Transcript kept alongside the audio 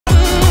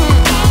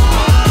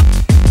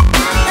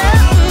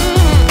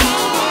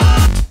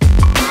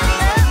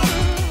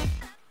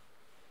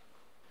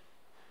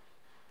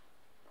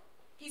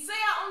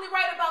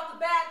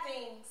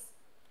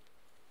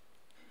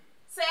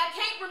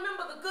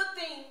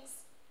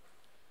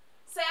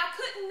Say I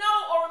couldn't know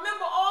or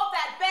remember all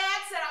that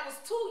bad, said I was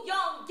too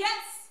young.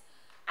 Guess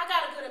I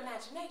got a good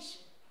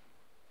imagination.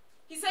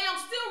 He say I'm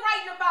still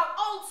writing about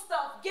old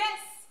stuff.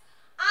 Guess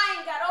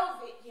I ain't got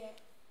over it yet.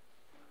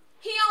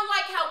 He don't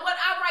like how what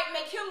I write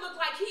make him look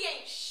like he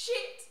ain't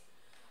shit.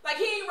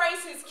 Like he ain't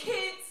raised his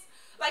kids.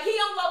 Like he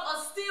don't love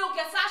us still.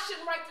 Guess I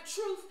shouldn't write the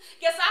truth.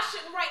 Guess I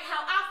shouldn't write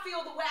how I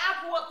feel, the way I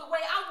grew up, the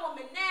way I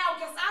woman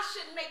now. Guess I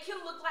shouldn't make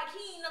him look like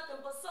he ain't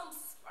nothing but some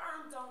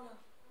sperm donor.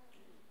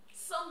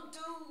 Some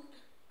dude.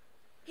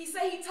 He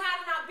say he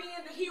tired of not being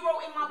the hero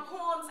in my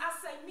poems. I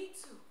say, me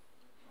too.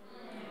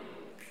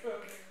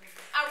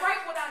 I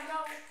write what I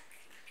know.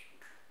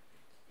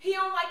 He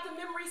don't like the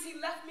memories he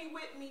left me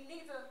with, me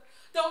neither.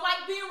 Don't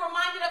like being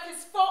reminded of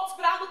his faults,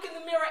 but I look in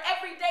the mirror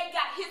every day,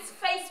 got his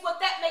face, what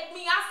that make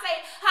me? I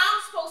say, how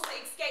I'm supposed to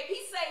escape? He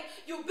say,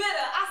 you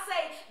bitter. I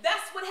say,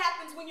 that's what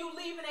happens when you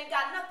leave and ain't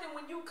got nothing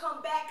when you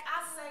come back.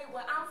 I say,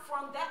 where I'm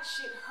from, that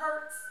shit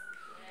hurts.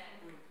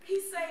 He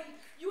say,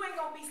 you ain't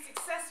gonna be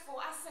successful.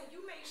 I say,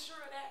 you made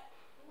sure of that.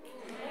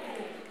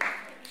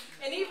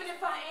 And even if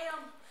I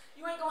am,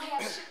 you ain't gonna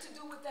have shit to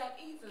do with that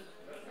either.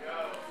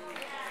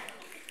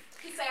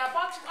 He say, I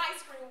bought you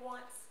ice cream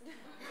once.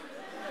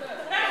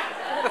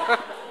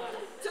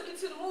 Took you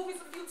to the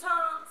movies a few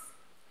times.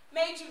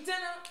 Made you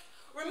dinner.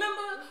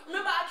 Remember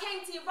I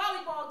came to your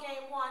volleyball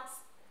game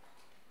once.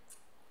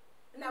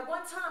 And that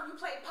one time you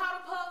played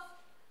Powder Puff.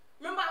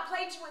 Remember I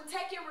played you in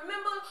Tekken.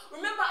 Remember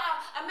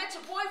I met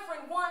your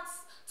boyfriend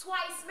once,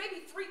 twice,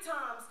 maybe 3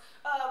 times.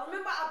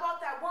 Remember I bought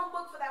that one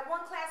book for that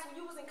one class when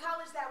you was in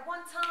college that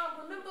one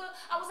time. Remember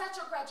I was at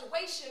your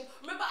graduation.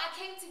 Remember I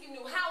came to your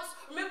new house.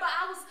 Remember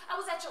I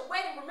was at your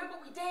wedding. Remember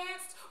we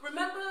danced.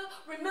 Remember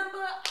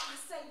I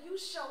say you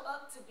show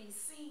up to be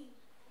seen.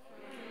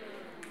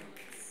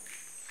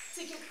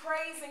 To get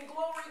praise and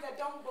glory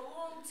that don't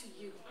belong to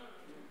you.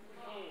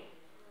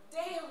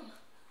 Damn,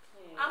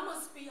 I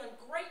must be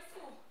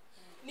ungrateful.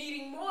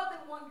 Needing more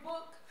than one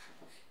book,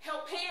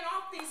 help paying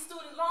off these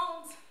student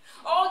loans.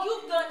 All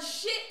you've done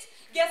shit,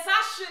 guess I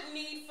shouldn't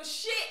need for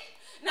shit.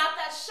 Not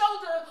that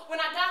shoulder when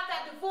I got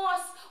that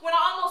divorce, when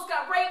I almost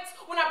got raped,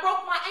 when I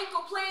broke my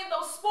ankle playing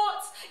those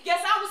sports.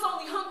 Guess I was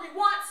only hungry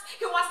once,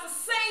 can watch the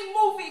same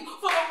movie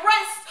for the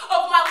rest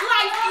of my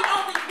life. Eat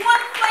only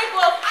one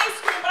flavor of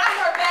ice cream, but I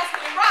heard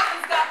Baskin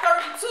Robbins got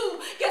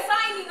 32. Guess I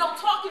ain't need no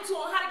talking to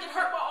on how to get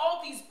hurt by all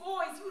these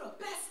boys. You the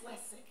best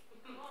lesson.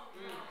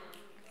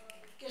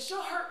 Guess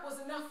your hurt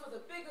was enough for the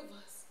big of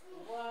us.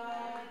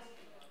 What?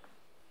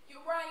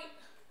 You're right.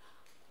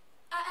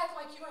 I act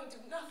like you ain't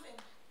do nothing.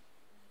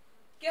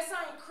 Guess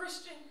I ain't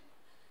Christian.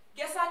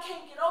 Guess I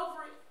can't get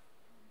over it.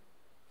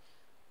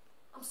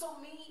 I'm so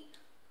mean.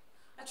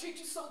 I treat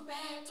you so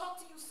bad, talk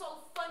to you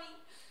so funny.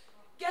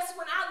 Guess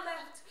when I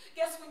left,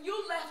 guess when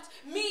you left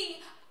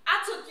me, I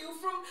took you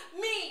from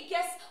me.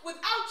 Guess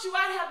without you,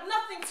 I'd have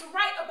nothing to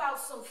write about,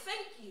 so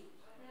thank you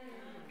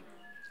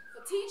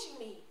for teaching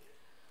me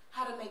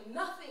how to make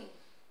nothing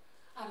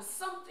out of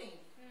something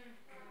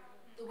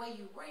the way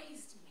you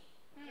raised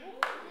me.